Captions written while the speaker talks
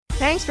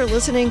Thanks for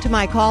listening to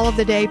my Call of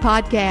the Day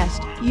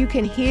podcast. You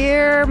can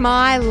hear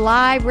my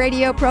live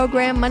radio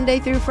program Monday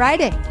through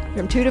Friday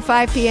from 2 to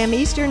 5 p.m.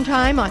 Eastern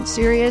Time on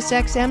Sirius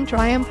XM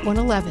Triumph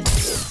 111.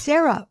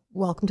 Sarah,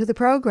 welcome to the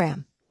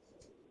program.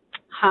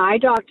 Hi,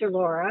 Dr.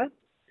 Laura.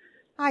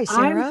 Hi,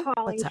 Sarah. I'm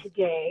calling What's up?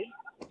 today.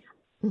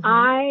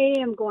 I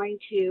am going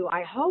to,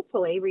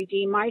 hopefully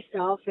redeem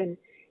myself and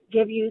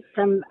give you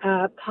some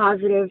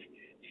positive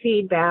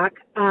feedback,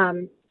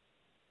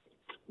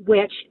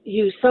 which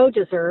you so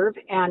deserve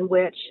and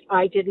which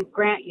I didn't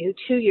grant you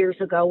 2 years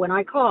ago when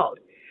I called.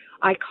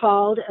 I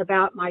called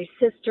about my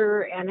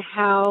sister and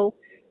how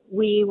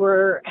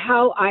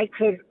I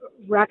could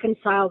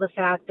reconcile the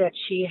fact that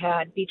she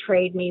had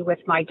betrayed me with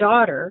my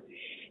daughter.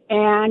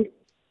 And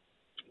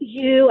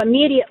you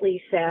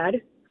immediately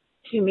said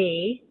to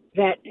me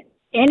that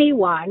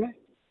anyone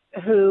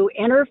who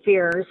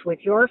interferes with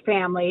your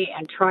family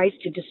and tries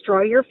to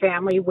destroy your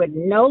family would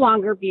no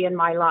longer be in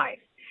my life.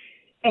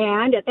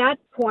 And at that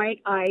point,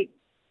 I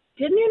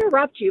didn't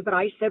interrupt you, but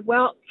I said,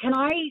 well, can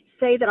I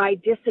say that I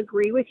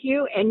disagree with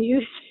you? And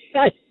you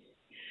said,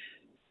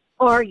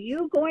 are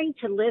you going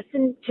to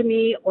listen to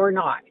me or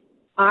not?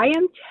 I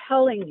am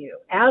telling you,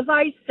 as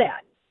I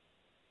said,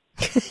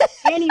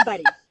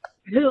 anybody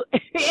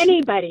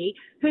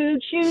who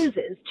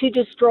chooses to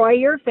destroy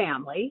your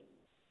family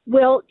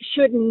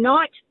should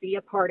not be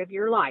a part of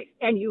your life.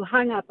 And you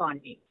hung up on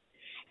me.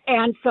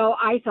 And so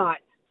I thought,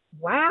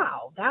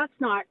 wow, that's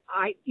not,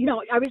 I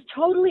was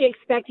totally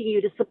expecting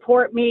you to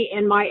support me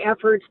in my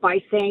efforts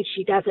by saying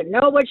she doesn't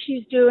know what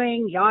she's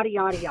doing, yada,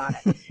 yada, yada.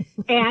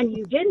 And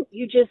you didn't.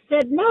 You just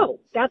said,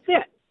 no, that's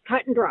it.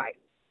 Cut and dry.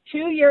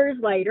 2 years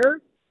later,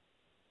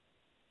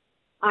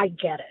 I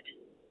get it.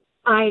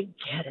 I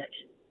get it.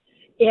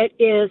 It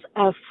is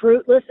a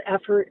fruitless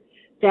effort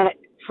that,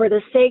 for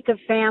the sake of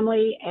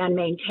family and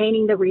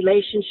maintaining the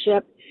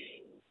relationship,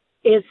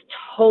 is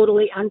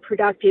totally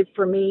unproductive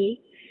for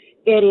me.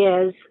 It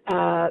is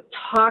a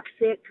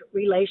toxic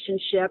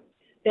relationship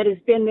that has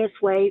been this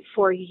way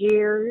for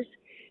years.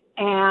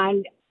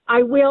 And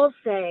I will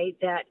say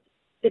that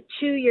the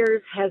 2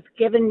 years has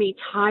given me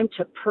time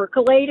to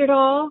percolate it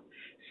all.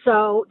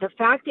 So the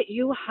fact that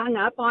you hung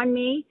up on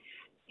me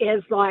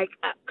is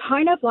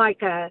kind of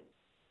like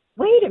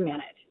wait a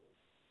minute.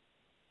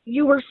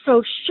 You were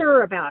so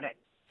sure about it.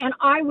 And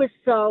I was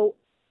so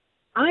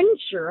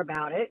unsure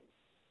about it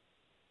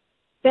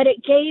that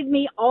it gave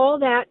me all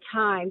that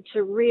time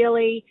to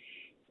really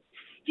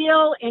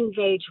still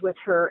engage with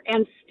her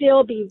and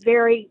still be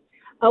very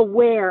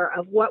aware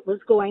of what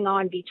was going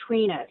on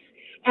between us.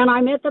 And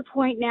I'm at the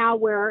point now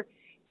where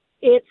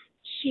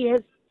she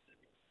has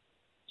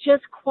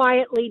just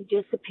quietly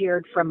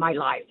disappeared from my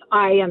life.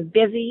 I am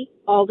busy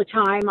all the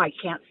time. I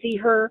can't see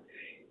her.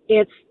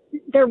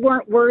 There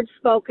weren't words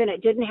spoken.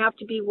 It didn't have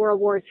to be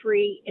World War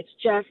III. It's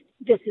just,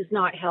 this is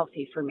not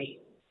healthy for me.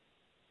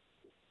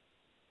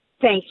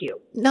 Thank you.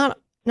 Not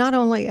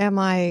only am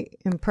I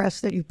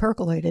impressed that you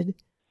percolated,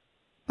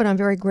 but I'm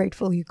very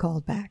grateful you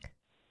called back.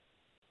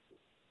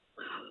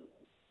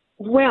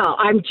 Well,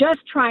 I'm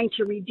just trying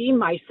to redeem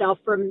myself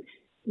from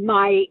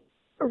my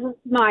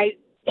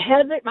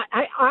head.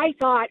 I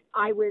thought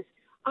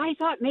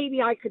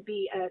maybe I could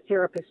be a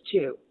therapist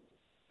too.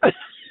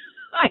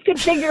 I could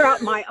figure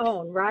out my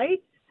own,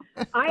 right?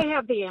 I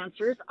have the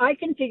answers. I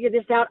can figure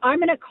this out. I'm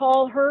going to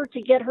call her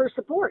to get her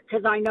support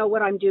because I know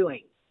what I'm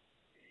doing.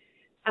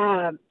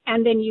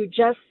 And then you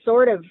just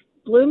sort of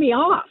blew me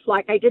off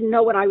like I didn't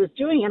know what I was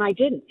doing, and I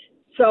didn't.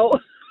 So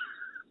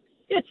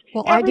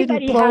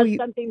everybody has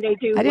something they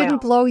do. I didn't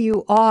blow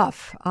you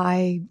off.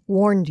 I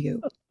warned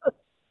you.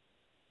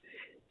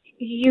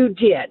 You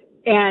did.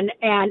 And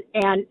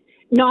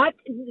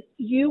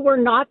you were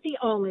not the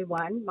only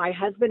one. My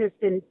husband has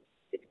been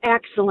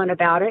excellent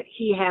about it.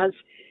 He has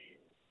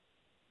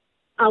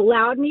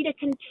allowed me to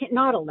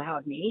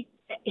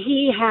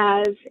he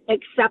has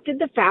accepted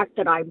the fact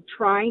that I'm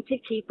trying to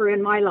keep her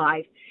in my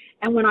life.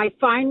 And when I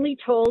finally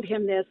told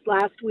him this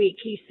last week,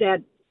 he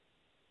said,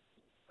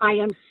 I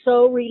am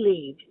so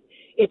relieved.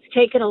 It's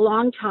taken a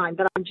long time,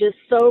 but I'm just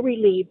so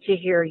relieved to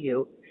hear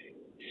you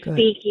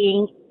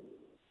speaking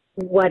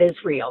what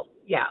is real.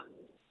 Yeah.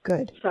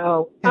 Good.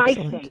 So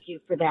excellent. I thank you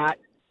for that.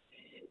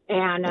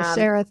 And well,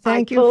 Sarah,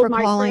 thank you for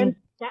calling.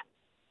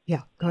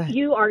 Yeah, go ahead.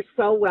 You are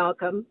so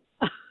welcome.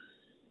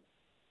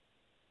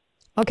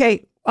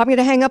 Okay, I'm going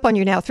to hang up on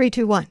you now. 3,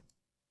 2, 1.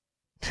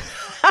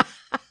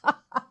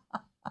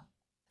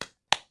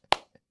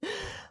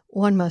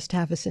 One must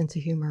have a sense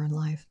of humor in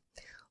life.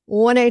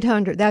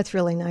 1-800, that's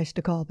really nice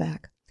to call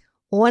back.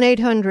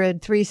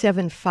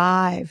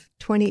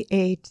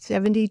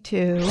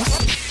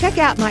 1-800-375-2872. Check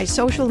out my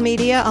social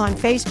media on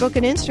Facebook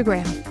and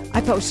Instagram.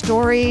 I post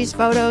stories,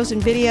 photos,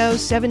 and videos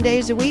 7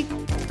 days a week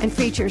and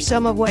feature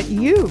some of what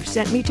you've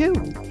sent me too.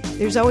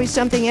 There's always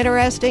something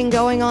interesting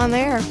going on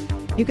there.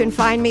 You can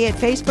find me at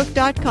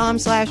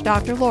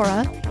facebook.com/Dr.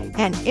 Laura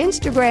and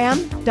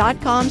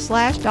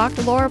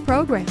instagram.com/Dr. Laura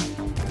Program.